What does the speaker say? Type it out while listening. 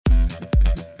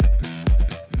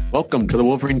Welcome to the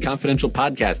Wolverine Confidential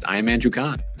Podcast. I am Andrew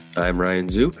Kahn. I'm Ryan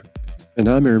Zook. And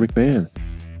I'm Aaron McMahon.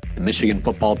 The Michigan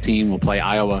football team will play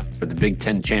Iowa for the Big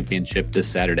Ten Championship this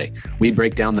Saturday. We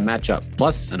break down the matchup,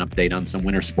 plus an update on some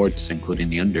winter sports, including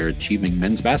the underachieving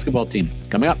men's basketball team.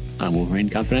 Coming up on Wolverine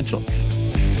Confidential.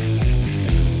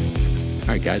 All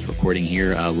right, guys, recording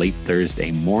here late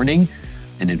Thursday morning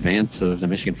in advance of the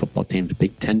Michigan football team's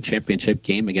Big Ten Championship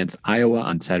game against Iowa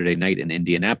on Saturday night in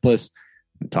Indianapolis.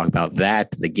 We'll talk about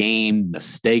that, the game, the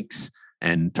stakes,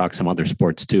 and talk some other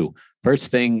sports too. First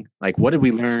thing, what did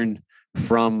we learn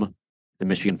from the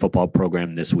Michigan football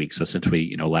program this week? So since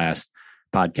we, last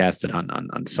podcasted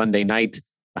on Sunday night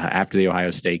after the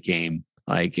Ohio State game,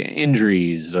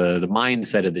 injuries, the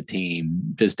mindset of the team,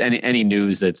 just any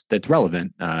news that's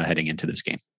relevant heading into this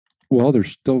game. Well, they're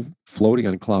still floating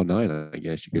on cloud nine, I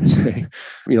guess you could say.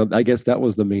 I guess that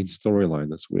was the main storyline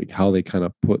this week, how they kind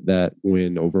of put that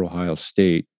win over Ohio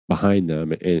State behind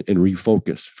them and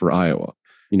refocus for Iowa.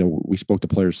 We spoke to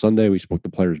players Sunday, we spoke to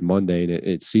players Monday, and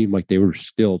it seemed like they were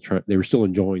still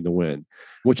enjoying the win,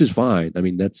 which is fine. I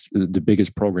mean, that's the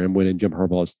biggest program win in Jim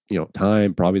Harbaugh's,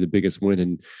 time, probably the biggest win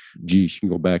in, you can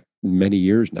go back many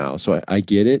years now. So I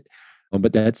get it.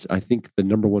 But that's, I think, the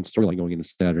number one storyline going into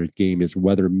Saturday's game is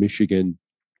whether Michigan,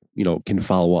 can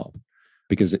follow up.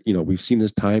 Because, we've seen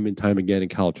this time and time again in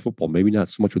college football, maybe not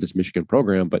so much with this Michigan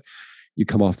program, but you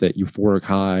come off that euphoric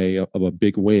high of a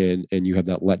big win and you have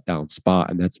that letdown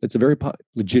spot. And it's a very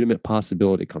legitimate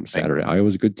possibility come Saturday.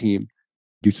 Iowa's a good team,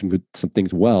 do some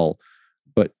things well,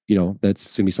 but,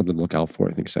 that's going to be something to look out for,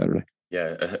 I think, Saturday.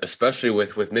 Yeah, especially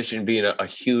with Michigan being a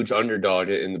huge underdog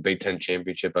in the Big Ten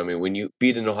Championship. I mean, when you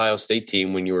beat an Ohio State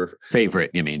team, when you were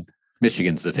favorite, you mean?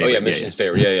 Michigan's the favorite. Oh, yeah, Michigan's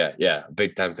favorite. Yeah.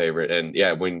 Big time favorite. And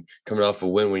yeah, when coming off a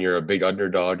win, when you're a big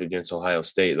underdog against Ohio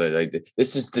State,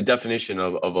 this is the definition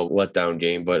of a letdown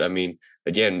game. But I mean,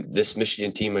 again, this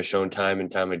Michigan team has shown time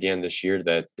and time again this year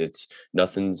that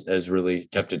nothing has really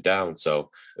kept it down. So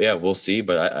yeah, we'll see.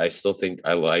 But I still think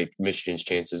I like Michigan's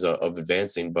chances of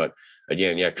advancing. But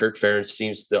again, yeah, Kirk Ferentz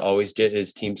seems to always get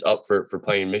his teams up for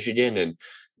playing Michigan, and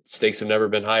stakes have never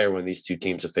been higher when these two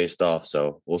teams have faced off.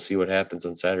 So we'll see what happens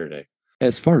on Saturday.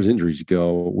 As far as injuries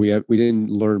go, we didn't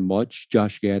learn much.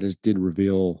 Josh Gaddis did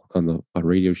reveal on a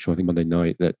radio show, I think Monday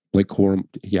night, that Blake Corum,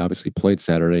 he obviously played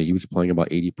Saturday. He was playing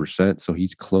about 80%, so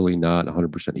he's clearly not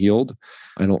 100% healed.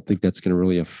 I don't think that's going to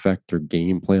really affect their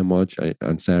game plan much.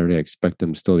 On Saturday, I expect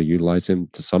them still to utilize him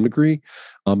to some degree,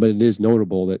 but it is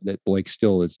notable that Blake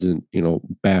still isn't,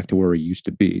 back to where he used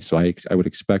to be. So I would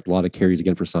expect a lot of carries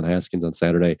again for Son Haskins on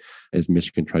Saturday as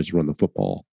Michigan tries to run the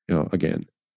football, again.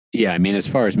 Yeah, I mean, as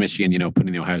far as Michigan,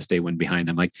 putting the Ohio State win behind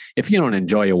them, if you don't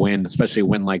enjoy a win, especially a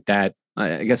win like that,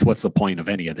 I guess what's the point of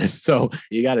any of this? So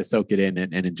you got to soak it in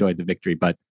and enjoy the victory.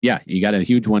 But yeah, you got a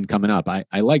huge one coming up.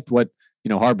 I liked what,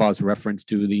 Harbaugh's reference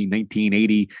to the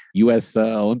 1980 U.S.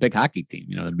 Olympic hockey team,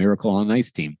 the Miracle on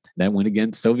Ice team that went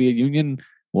against Soviet Union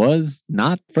was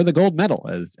not for the gold medal,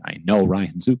 as I know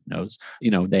Ryan Zook knows.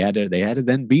 They had to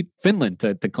then beat Finland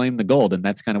to claim the gold, and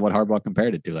that's kind of what Harbaugh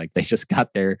compared it to. They just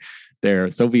got their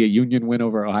Soviet Union win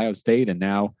over Ohio State, and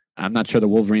now I'm not sure the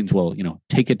Wolverines will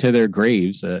take it to their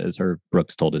graves, as Herb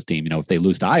Brooks told his team. If they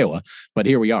lose to Iowa, but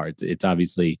here we are. It's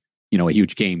obviously a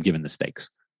huge game given the stakes.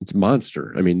 It's a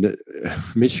monster. I mean,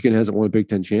 Michigan hasn't won a Big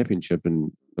Ten championship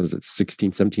in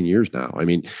 16, 17 years now. I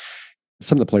mean,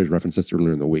 some of the players referenced this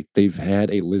earlier in the week. They've had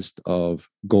a list of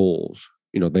goals,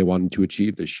 they wanted to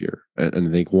achieve this year. And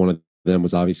I think one of them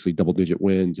was obviously double-digit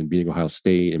wins and beating Ohio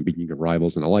State and beating your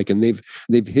rivals and the like. And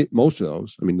they've hit most of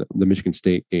those. I mean, the Michigan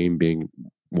State game being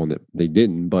one that they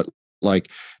didn't, but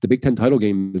the Big Ten title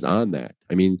game is on that.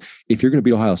 I mean, if you're going to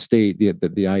beat Ohio State,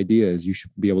 the idea is you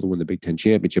should be able to win the Big Ten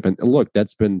championship. And look,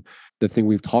 that's been the thing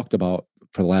we've talked about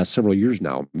for the last several years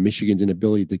now. Michigan's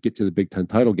inability to get to the Big Ten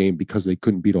title game because they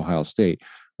couldn't beat Ohio State.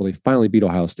 Well, they finally beat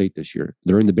Ohio State this year.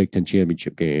 They're in the Big Ten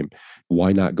championship game.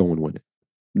 Why not go and win it?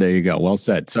 There you go. Well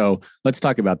said. So let's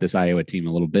talk about this Iowa team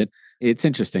a little bit. It's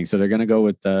interesting. So they're going to go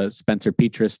with Spencer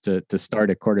Petras to start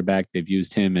at quarterback. They've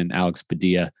used him and Alex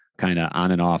Padilla kind of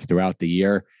on and off throughout the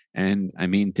year. And I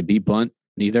mean, to be blunt,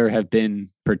 neither have been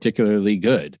particularly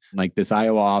good. This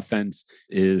Iowa offense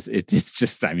it's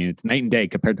just, I mean, it's night and day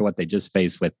compared to what they just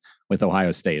faced with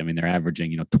Ohio State. I mean, they're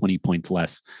averaging, 20 points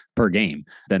less per game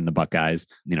than the Buckeyes,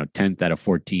 10th out of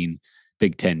 14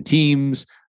 Big Ten teams.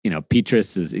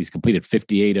 Petras he's completed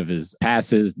 58 of his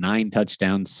passes, 9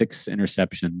 touchdowns, 6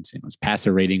 interceptions. His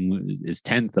passer rating is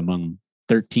 10th among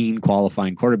 13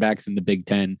 qualifying quarterbacks in the Big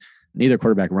Ten. Neither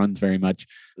quarterback runs very much.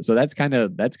 So that's kind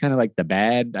of like the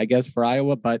bad, I guess, for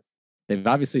Iowa, but they've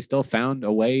obviously still found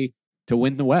a way to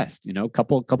win the West.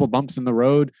 Couple bumps in the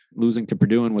road losing to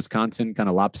Purdue and Wisconsin, kind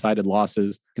of lopsided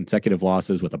losses, consecutive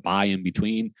losses with a bye in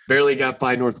between. Barely got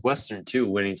by Northwestern too,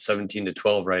 winning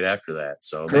 17-12 right after that.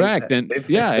 So correct. And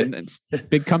it's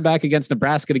big comeback against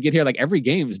Nebraska to get here. Like every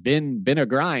game's been a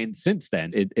grind since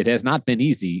then. It has not been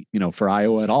easy, for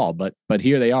Iowa at all, but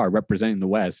here they are representing the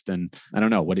West. And I don't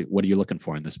know, what are you looking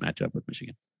for in this matchup with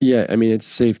Michigan? Yeah, I mean, it's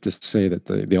safe to say that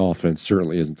the offense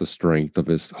certainly isn't the strength of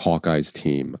this Hawkeyes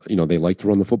team. They like to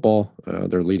run the football.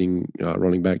 Their leading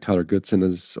running back, Tyler Goodson,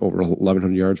 is over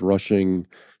 1,100 yards rushing,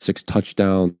 6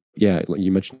 touchdowns. Yeah,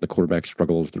 you mentioned the quarterback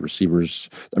struggles, the receivers.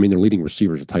 I mean, their leading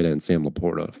receivers, a tight end, Sam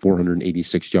Laporta,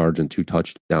 486 yards and 2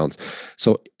 touchdowns.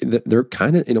 So they're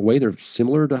kind of, in a way, they're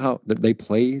similar to how they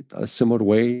play a similar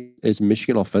way as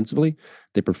Michigan offensively.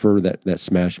 They prefer that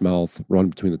smash mouth, run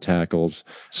between the tackles,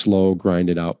 slow,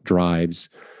 grinded out drives,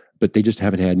 but they just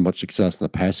haven't had much success in the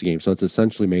passing game. So it's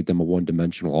essentially made them a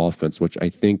one-dimensional offense, which I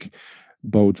think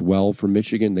bodes well for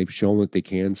Michigan. They've shown that they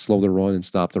can slow the run and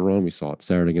stop the run. We saw it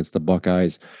Saturday against the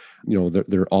Buckeyes.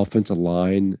 Their offensive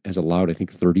line has allowed, I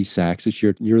think, 30 sacks this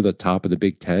year, near the top of the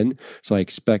Big Ten. So I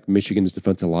expect Michigan's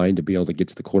defensive line to be able to get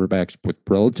to the quarterbacks with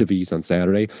relative ease on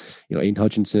Saturday. Aiden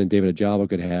Hutchinson and David Ajabo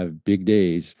could have big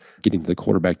days getting to the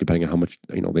quarterback, depending on how much,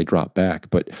 they drop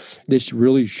back. But this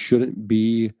really shouldn't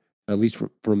be, at least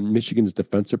from Michigan's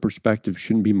defensive perspective,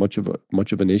 shouldn't be much of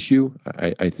an issue.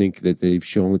 I think that they've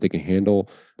shown that they can handle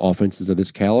offenses of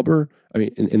this caliber. I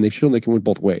mean, and they've shown they can win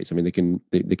both ways. I mean,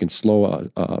 they can slow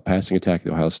a passing attack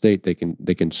at Ohio State. They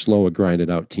can slow a grinded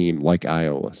out team like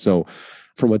Iowa. So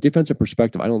from a defensive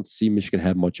perspective, I don't see Michigan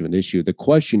have much of an issue. The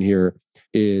question here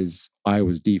is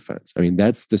Iowa's defense. I mean,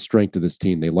 that's the strength of this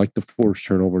team. They like to force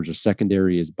turnovers. The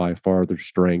secondary is by far their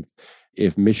strength.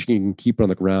 If Michigan can keep it on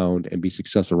the ground and be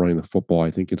successful running the football,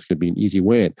 I think it's going to be an easy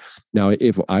win. Now,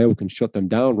 if Iowa can shut them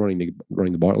down running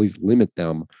the ball, at least limit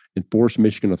them and force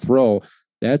Michigan to throw,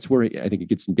 that's where I think it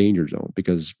gets in danger zone,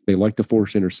 because they like to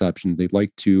force interceptions. They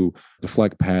like to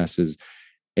deflect passes.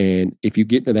 And if you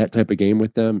get into that type of game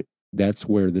with them, that's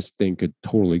where this thing could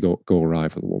totally go awry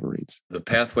for the Wolverines. The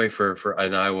pathway for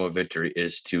an Iowa victory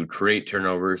is to create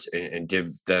turnovers and give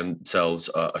themselves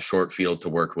a short field to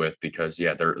work with, because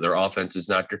their offense is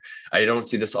not, I don't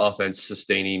see this offense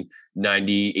sustaining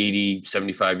 90, 80,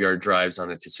 75-yard drives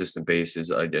on a consistent basis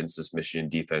against this Michigan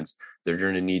defense. They're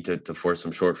going to need to force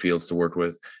some short fields to work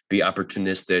with, be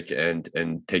opportunistic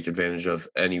and take advantage of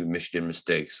any Michigan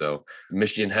mistakes. So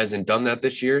Michigan hasn't done that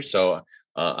this year. So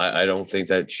I don't think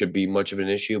that should be much of an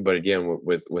issue. But again,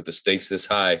 with the stakes this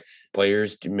high,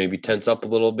 players can maybe tense up a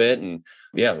little bit. And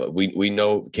we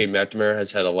know Cade McNamara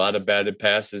has had a lot of batted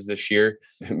passes this year.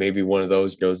 Maybe one of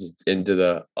those goes into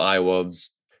the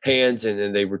Iowa's hands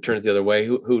and they return it the other way.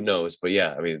 Who knows? But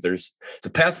I mean, there's the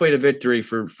pathway to victory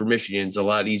for Michigan's a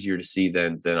lot easier to see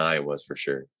than Iowa's for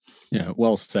sure. Yeah,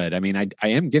 well said. I mean, I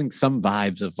am getting some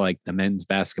vibes of like the men's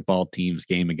basketball team's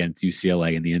game against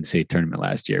UCLA in the NCAA tournament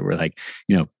last year, where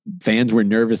fans were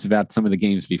nervous about some of the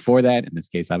games before that. In this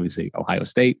case, obviously Ohio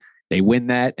State, they win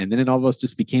that. And then it almost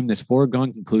just became this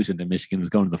foregone conclusion that Michigan was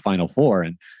going to the Final Four,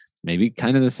 and maybe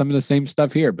kind of some of the same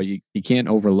stuff here, but you can't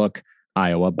overlook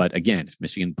Iowa. But again, if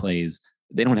Michigan plays,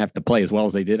 they don't have to play as well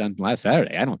as they did on last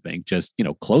Saturday. I don't think, just,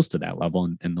 close to that level,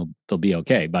 and they'll be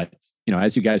okay. But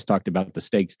as you guys talked about the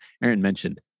stakes, Aaron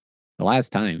mentioned the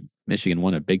last time Michigan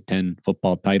won a Big Ten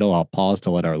football title. I'll pause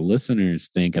to let our listeners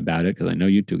think about it, because I know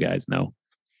you two guys know.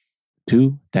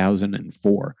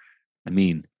 2004. I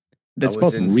mean, that's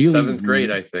both in really 7th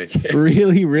grade, I think.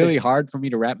 really, really hard for me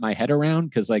to wrap my head around,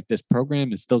 because this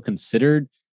program is still considered,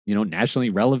 nationally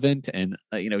relevant, and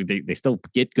they still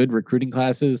get good recruiting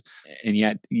classes, and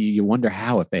yet you wonder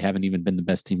how, if they haven't even been the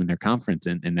best team in their conference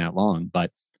in that long.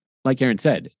 But like Aaron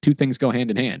said, two things go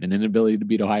hand in hand: an inability to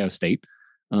beat Ohio State,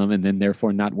 and then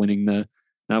therefore not winning the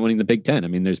Big Ten. I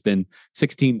mean, there's been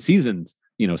 16 seasons,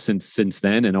 since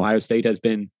then, and Ohio State has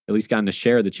been at least gotten a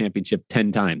share of the championship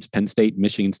 10 times. Penn State,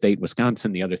 Michigan State,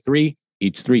 Wisconsin, the other 3,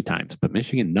 each 3 times, but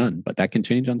Michigan none. But that can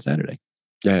change on Saturday.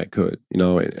 Yeah, it could.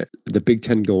 The Big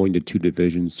Ten going to 2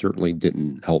 divisions certainly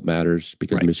didn't help matters,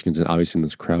 because right. Michigan's obviously in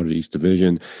this crowded East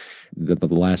Division. The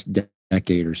last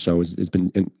decade or so has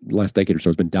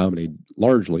been dominated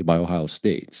largely by Ohio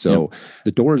State. So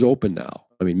The door is open now.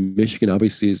 I mean, Michigan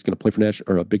obviously is going to play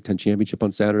for a Big Ten championship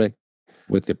on Saturday,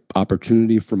 with the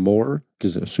opportunity for more,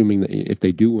 because assuming that if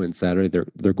they do win Saturday,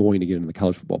 they're going to get into the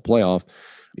college football playoff.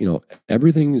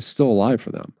 Everything is still alive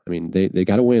for them. I mean, they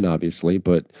got to win, obviously,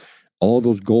 but all of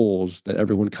those goals that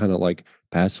everyone kind of like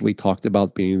passively talked about at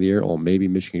the beginning of the year, maybe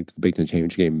Michigan gets the Big Ten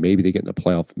championship game, maybe they get in the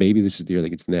playoff, maybe this is the year they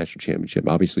get to the national championship.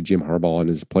 Obviously, Jim Harbaugh and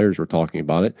his players were talking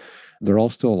about it. they're all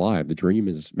still alive. The dream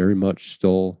is very much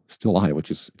still alive,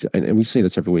 which is, and we say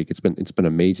this every week. It's been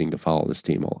amazing to follow this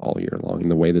team all year long,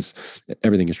 and the way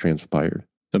everything has transpired.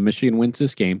 So Michigan wins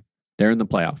this game. They're in the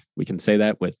playoff. We can say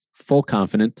that with full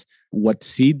confidence. What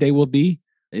seed they will be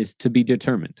is to be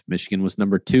determined. Michigan was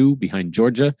number 2 behind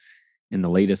Georgia in the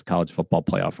latest college football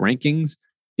playoff rankings.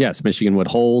 Yes, Michigan would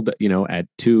hold, at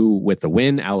 2 with a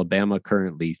win. Alabama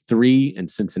currently 3 and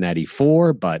Cincinnati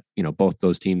 4, but, both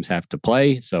those teams have to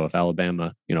play. So if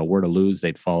Alabama, were to lose,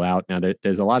 they'd fall out. Now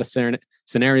there's a lot of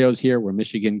scenarios here where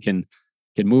Michigan can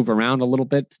move around a little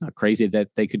bit. It's not crazy that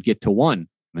they could get to 1,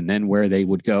 and then where they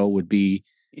would go would be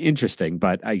interesting.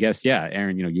 But I guess, yeah,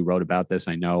 Aaron, you wrote about this.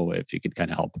 I know if you could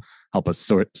kind of help us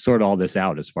sort all this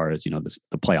out as far as,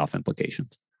 the playoff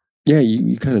implications. Yeah,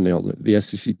 you kind of nailed it. The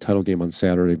SEC title game on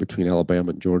Saturday between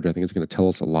Alabama and Georgia, I think it's going to tell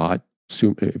us a lot.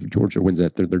 If Georgia wins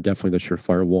that, they're definitely the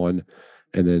surefire one.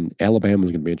 And then Alabama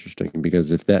is going to be interesting because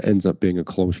if that ends up being a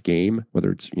close game,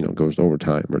 whether it's, goes to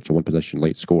overtime or it's a 1-possession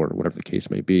late score or whatever the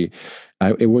case may be,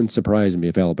 it wouldn't surprise me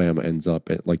if Alabama ends up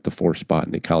at like the 4th spot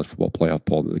in the college football playoff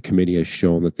poll. The committee has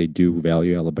shown that they do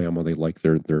value Alabama. They like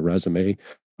their resume.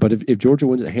 But if Georgia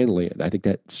wins it handily, I think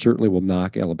that certainly will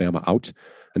knock Alabama out.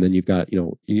 And then you've got,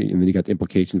 and then you got the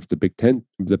implications for the Big 10,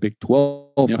 the Big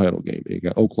 12 title game. You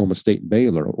got Oklahoma State and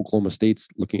Baylor. Oklahoma State's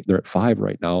they're at 5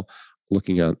 right now,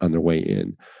 looking on their way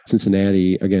in.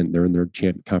 Cincinnati, again, they're in their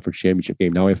conference championship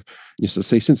game. Now, if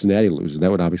say Cincinnati loses, that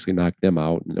would obviously knock them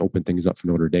out and open things up for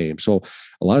Notre Dame. So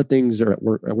a lot of things are at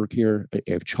work here.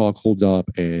 If chalk holds up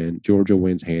and Georgia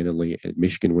wins handedly and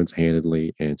Michigan wins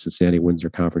handedly and Cincinnati wins their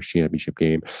conference championship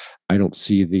game, I don't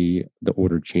see the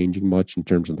order changing much in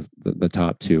terms of the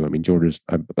top 2. I mean, Georgia's,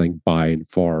 I think, by and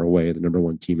far away the number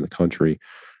 1 team in the country,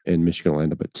 and Michigan will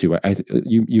end up at 2.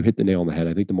 You hit the nail on the head.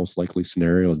 I think the most likely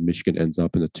scenario is Michigan ends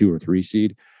up in the 2 or 3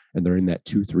 seed, and they're in that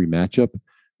 2-3 matchup.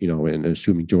 And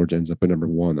assuming Georgia ends up at number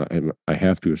 1, I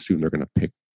have to assume they're going to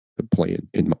pick the play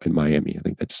in Miami. I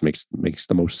think that just makes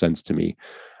the most sense to me.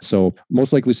 So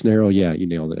most likely scenario, yeah, you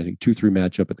nailed it. I think 2-3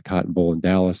 matchup at the Cotton Bowl in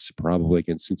Dallas, probably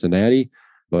against Cincinnati.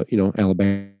 But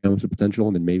Alabama's a potential,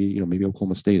 and then maybe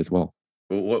Oklahoma State as well.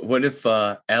 What if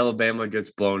Alabama gets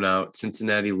blown out,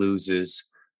 Cincinnati loses,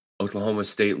 Oklahoma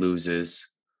State loses?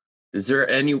 Is there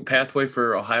any pathway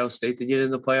for Ohio State to get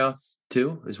in the playoff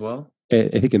too, as well? I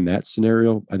think in that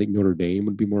scenario, I think Notre Dame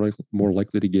would be more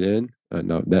likely to get in.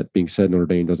 Now, that being said, Notre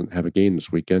Dame doesn't have a game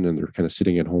this weekend, and they're kind of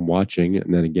sitting at home watching.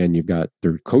 And then again, you've got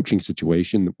their coaching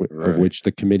situation, of which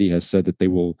the committee has said that they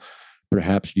will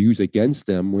perhaps use against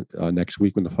them next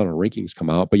week when the final rankings come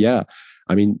out. But yeah,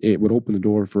 I mean, it would open the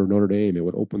door for Notre Dame. It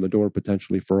would open the door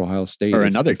potentially for Ohio State or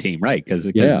another team, right? Because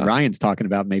Ryan's talking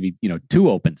about maybe 2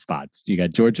 open spots. You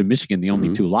got Georgia, Michigan, the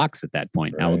only 2 locks at that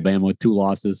point. Right. Alabama with 2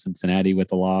 losses, Cincinnati with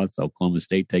a loss, Oklahoma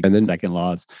State takes the second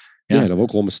loss. Yeah, and if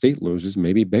Oklahoma State loses,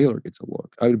 maybe Baylor gets a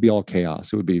look. It would be all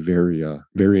chaos. It would be very,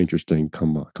 very interesting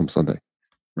come Sunday.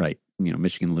 Right.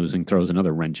 Michigan losing throws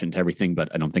another wrench into everything, but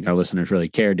I don't think our listeners really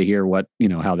cared to hear what,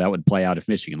 how that would play out if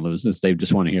Michigan loses. They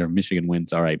just want to hear if Michigan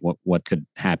wins. All right, what could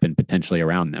happen potentially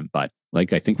around them? But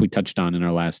like I think we touched on in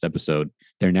our last episode,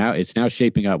 it's now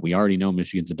shaping up. We already know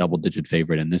Michigan's a double-digit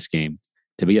favorite in this game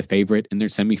to be a favorite in their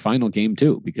semifinal game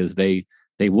too, because they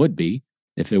would be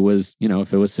if it was,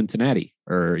 if it was Cincinnati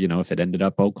or, if it ended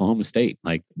up Oklahoma State,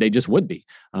 like they just would be.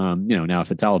 Now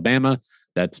if it's Alabama,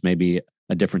 that's maybe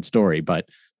a different story, but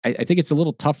I think it's a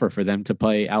little tougher for them to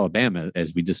play Alabama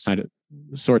as we just kind of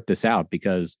sort this out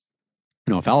because,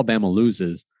 if Alabama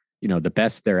loses, the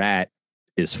best they're at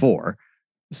is 4.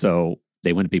 So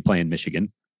they wouldn't be playing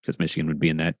Michigan because Michigan would be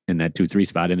in that 2-3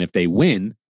 spot. And if they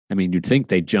win, I mean, you'd think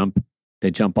they jump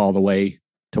all the way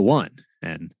to 1.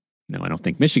 And, I don't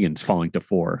think Michigan's falling to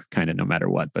 4 kind of no matter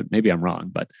what, but maybe I'm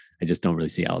wrong, but I just don't really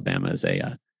see Alabama as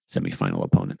a semifinal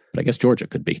opponent, but I guess Georgia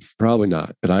could be. Probably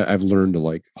not, but I've learned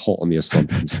to halt on the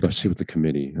assumptions, especially with the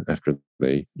committee after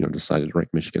they decided to rank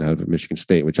Michigan out of Michigan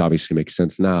State, which obviously makes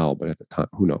sense now, but at the time,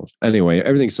 who knows? Anyway,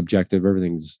 everything's subjective,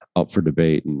 everything's up for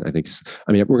debate, and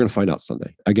we're going to find out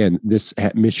Sunday. Again,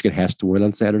 Michigan has to win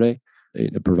on Saturday,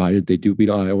 provided they do beat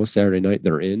Iowa Saturday night.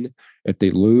 They're in. If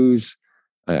they lose,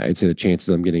 I'd say the chances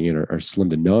of them getting in are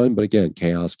slim to none. But again,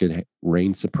 chaos could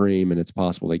reign supreme, and it's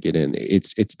possible they get in.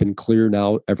 It's been clear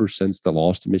now ever since the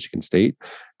loss to Michigan State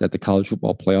that the College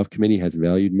Football Playoff Committee has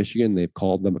valued Michigan. They've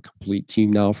called them a complete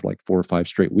team now for like 4 or 5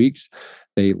 straight weeks.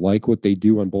 They like what they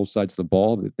do on both sides of the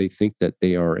ball. They think that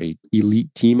they are an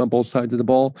elite team on both sides of the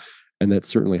ball, and that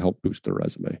certainly helped boost their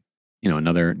resume.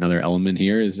 Another element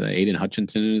here is Aiden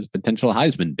Hutchinson's potential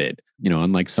Heisman bid.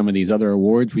 Unlike some of these other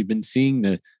awards we've been seeing,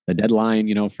 the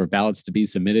deadline, for ballots to be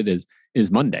submitted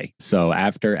is Monday. So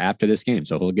after this game,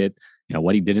 so he'll get,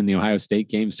 what he did in the Ohio State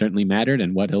game certainly mattered,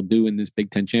 and what he'll do in this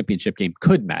Big Ten championship game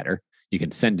could matter. You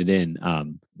can send it in.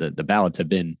 The ballots have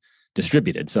been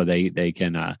distributed, so they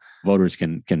can voters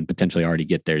can potentially already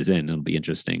get theirs in. It'll be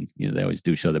interesting. They always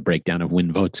do show the breakdown of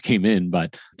when votes came in,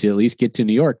 but to at least get to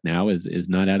New York now is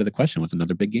not out of the question with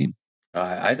another big game.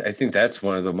 I think that's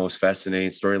one of the most fascinating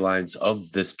storylines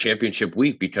of this championship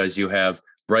week, because you have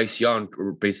Bryce Young,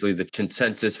 basically the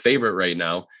consensus favorite right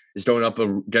now, is going up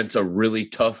against a really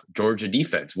tough Georgia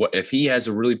defense. What if he has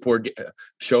a really poor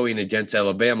showing against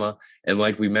Alabama? And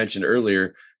like we mentioned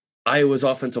earlier, Iowa's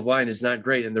offensive line is not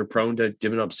great, and they're prone to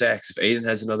giving up sacks. If Aiden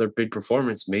has another big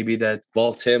performance, maybe that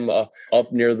vaults him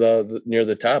up near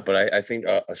the top. But I think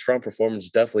a strong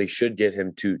performance definitely should get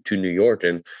him to New York.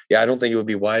 And I don't think it would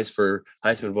be wise for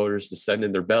Heisman voters to send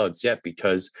in their ballots yet,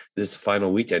 because this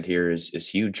final weekend here is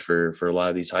huge for a lot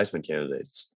of these Heisman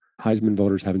candidates. Heisman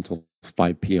voters have until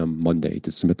 5 p.m. Monday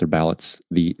to submit their ballots.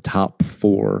 The top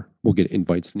 4 will get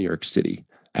invites to New York City.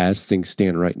 As things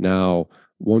stand right now,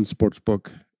 one sports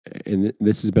book, and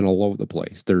this has been all over the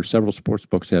place, there are several sports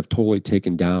books that have totally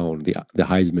taken down the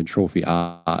Heisman Trophy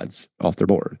odds off their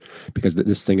board, because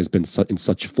this thing has been in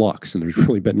such flux, and there's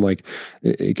really been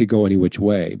it could go any which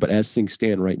way. But as things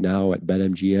stand right now at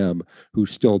BetMGM, who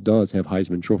still does have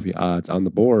Heisman Trophy odds on the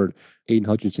board, Aiden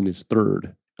Hutchinson is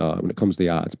third when it comes to the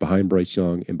odds, behind Bryce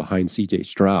Young and behind CJ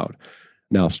Stroud.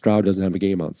 Now, Stroud doesn't have a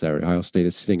game on Saturday. Ohio State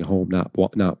is sitting at home,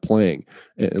 not playing.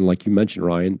 And like you mentioned,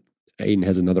 Ryan, Aiden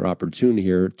has another opportunity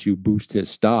here to boost his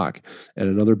stock, and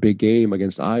another big game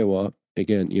against Iowa,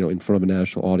 again, in front of a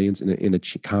national audience in a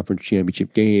conference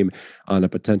championship game on a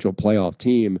potential playoff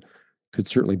team, could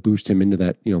certainly boost him into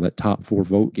that, that top 4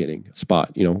 vote getting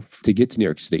spot, to get to New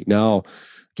York State. Now,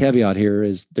 caveat here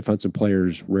is defensive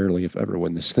players rarely, if ever,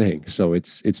 win this thing. So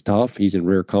it's tough. He's in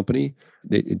rare company.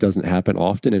 It doesn't happen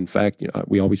often. In fact,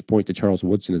 we always point to Charles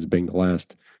Woodson as being the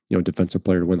last, defensive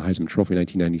player to win the Heisman Trophy in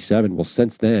 1997. Well,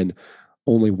 since then,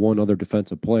 only one other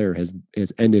defensive player has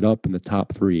ended up in the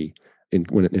top 3 in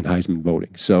Heisman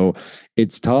voting. So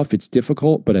it's tough. It's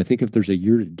difficult. But I think if there's a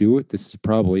year to do it, this is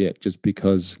probably it, just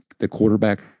because the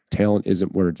quarterback talent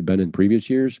isn't where it's been in previous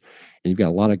years. And you've got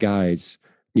a lot of guys,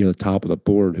 the top of the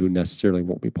board who necessarily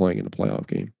won't be playing in a playoff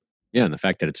game. Yeah, and the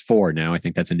fact that it's 4 now, I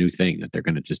think that's a new thing, that they're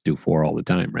going to just do 4 all the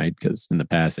time, right? Because in the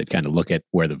past, they'd kind of look at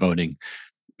where the voting,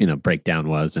 breakdown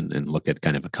was and look at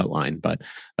kind of a cut line. But,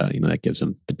 that gives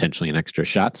them potentially an extra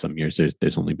shot. Some years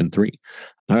there's only been 3.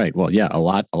 All right. Well, yeah, a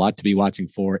lot to be watching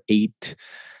for. 8.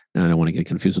 I don't want to get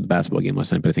confused with the basketball game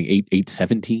last night, but I think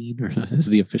 8:17 or is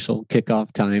the official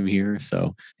kickoff time here.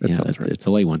 So right. It's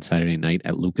a late one, Saturday night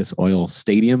at Lucas Oil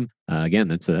Stadium. Again,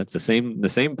 that's the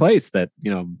same place that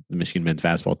the Michigan men's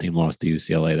basketball team lost to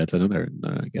UCLA. That's another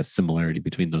I guess similarity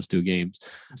between those 2 games.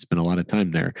 I spent a lot of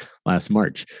time there last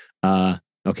March.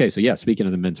 Okay, so yeah, speaking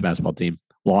of the men's basketball team,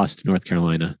 lost to North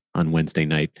Carolina on Wednesday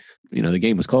night. The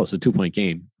game was close, a 2-point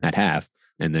game at half.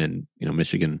 And then,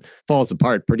 Michigan falls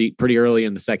apart pretty early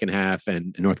in the second half,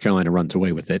 and North Carolina runs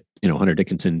away with it. Hunter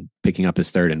Dickinson picking up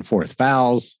his 3rd and 4th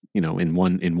fouls, in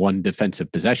one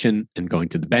defensive possession, and going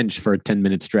to the bench for a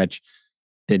 10-minute stretch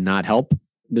did not help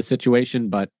the situation.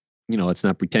 But, let's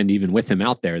not pretend even with him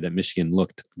out there that Michigan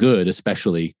looked good,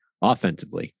 especially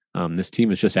offensively. This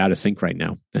team is just out of sync right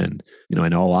now. And, I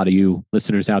know a lot of you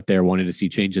listeners out there wanted to see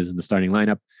changes in the starting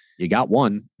lineup. You got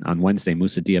one on Wednesday.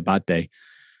 Moussa Diabate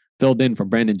filled in for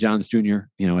Brandon Johns Jr.,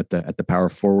 at the power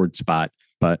forward spot.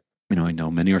 But, I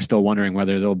know many are still wondering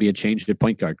whether there'll be a change at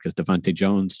point guard, because Devontae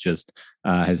Jones just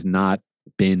has not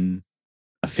been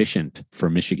efficient for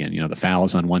Michigan. The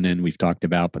fouls on one end we've talked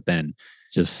about, but then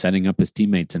just setting up his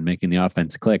teammates and making the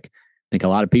offense click. I think a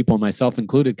lot of people, myself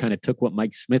included, kind of took what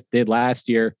Mike Smith did last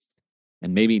year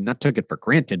and maybe not took it for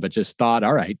granted, but just thought,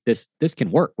 all right, this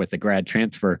can work with the grad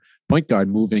transfer point guard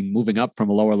moving up from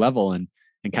a lower level and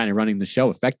kind of running the show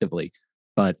effectively.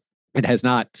 But it has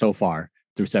not so far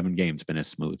through 7 games been as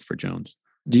smooth for Jones.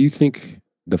 Do you think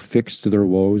the fix to their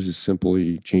woes is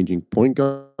simply changing point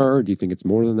guard? Do you think it's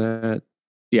more than that?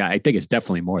 Yeah, I think it's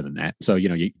definitely more than that. So,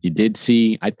 you did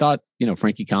see, I thought,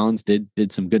 Frankie Collins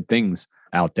did some good things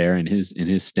out there in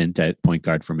his stint at point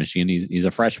guard for Michigan. He's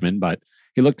a freshman, but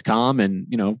he looked calm and,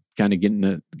 kind of getting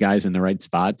the guys in the right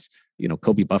spots.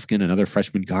 Kobe Buffkin, another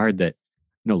freshman guard that,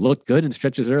 looked good in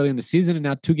stretches early in the season, and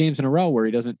now 2 games in a row where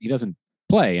he doesn't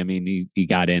play. I mean, he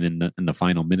got in the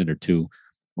final minute or 2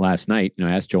 last night.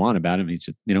 Asked Joanne about him. He's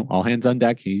just, all hands on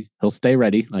deck. He'll stay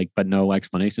ready, but no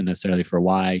explanation necessarily for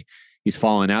why he's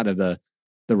fallen out of the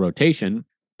rotation.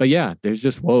 But yeah, there's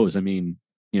just woes. I mean,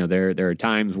 there are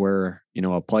times where,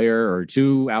 a player or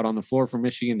 2 out on the floor for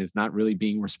Michigan is not really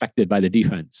being respected by the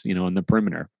defense, on the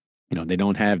perimeter. They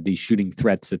don't have the shooting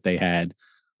threats that they had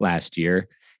last year.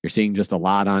 You're seeing just a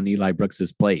lot on Eli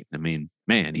Brooks's plate. I mean,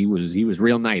 man, he was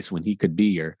real nice when he could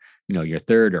be your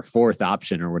third or fourth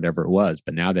option or whatever it was.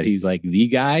 But now that he's like the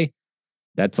guy,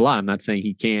 that's a lot. I'm not saying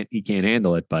he can't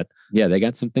handle it, but yeah, they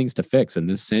got some things to fix. And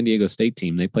this San Diego State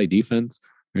team, they play defense.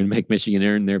 They're going to make Michigan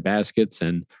earn their baskets,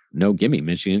 and no gimme.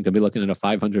 Michigan could be looking at a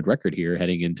 500 record here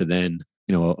heading into then,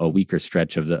 a weaker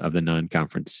stretch of the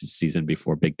non-conference season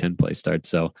before Big Ten play starts.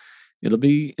 So it'll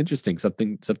be interesting.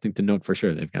 Something to note for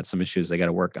sure. They've got some issues they got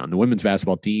to work on. The women's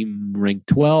basketball team, ranked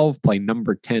 12, play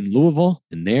number 10 Louisville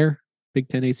in their Big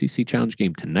Ten ACC Challenge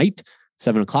game tonight,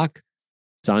 7:00.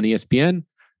 It's on ESPN.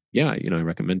 Yeah, I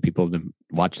recommend people to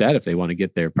watch that if they want to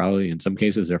get there. Probably in some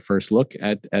cases their first look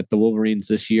at the Wolverines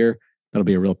this year. That'll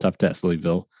be a real tough test.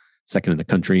 Louisville, second in the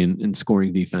country in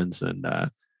scoring defense, and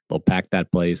they'll pack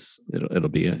that place.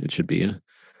 It should be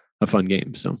a fun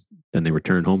game. So then they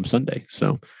return home Sunday.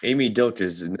 So Amy Dilk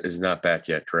is not back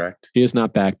yet, correct? She is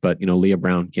not back, but Leah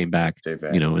Brown came back,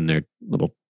 in their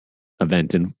little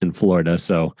event in Florida.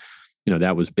 So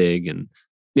that was big, and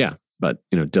yeah. But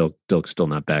Dilk's still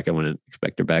not back. I wouldn't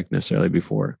expect her back necessarily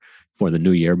before the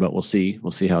new year, but we'll see. We'll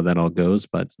see how that all goes.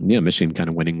 But yeah, Michigan kind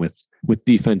of winning with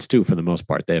defense too for the most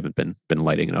part. They haven't been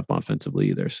lighting it up offensively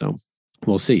either. So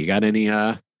we'll see. You got any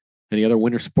other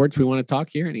winter sports we want to talk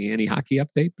here? Any hockey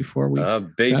update before we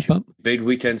wrap up? Big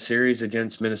weekend series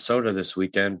against Minnesota this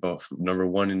weekend. Both number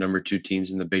 1 and number 2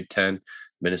 teams in the Big Ten.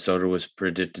 Minnesota was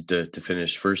predicted to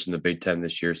finish first in the Big Ten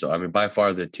this year. So, I mean, by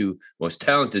far the 2 most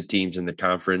talented teams in the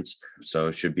conference. So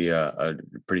it should be a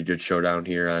pretty good showdown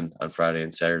here on Friday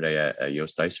and Saturday at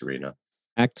Yost Ice Arena.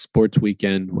 Packed sports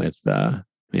weekend with,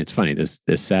 it's funny, this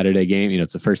Saturday game,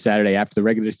 it's the first Saturday after the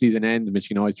regular season ends.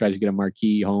 Michigan always tries to get a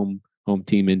marquee home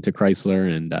team into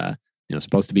Chrysler, and,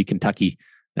 supposed to be Kentucky.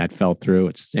 That fell through.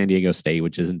 It's San Diego State,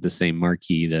 which isn't the same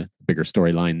marquee. The bigger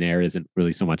storyline there isn't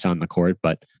really so much on the court,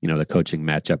 but, the coaching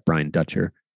matchup, Brian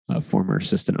Dutcher, a former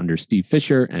assistant under Steve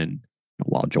Fisher, and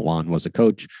while Jawan was a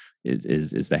coach,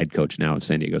 is the head coach now of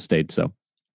San Diego State. So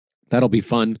that'll be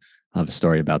fun. I'll have a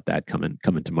story about that coming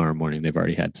tomorrow morning. They've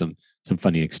already had some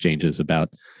funny exchanges about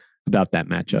that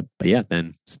matchup. But yeah,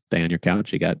 then stay on your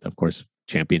couch. You got, of course,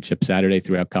 championship Saturday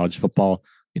throughout college football.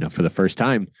 For the first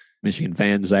time, Michigan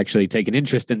fans actually take an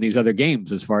interest in these other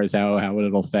games as far as how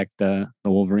it'll affect the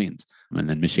Wolverines. And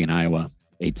then Michigan, Iowa,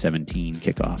 8:17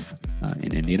 kickoff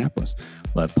in Indianapolis.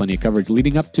 We'll have plenty of coverage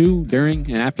leading up to, during,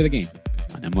 and after the game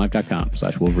on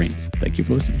mlive.com/Wolverines. Thank you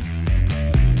for listening.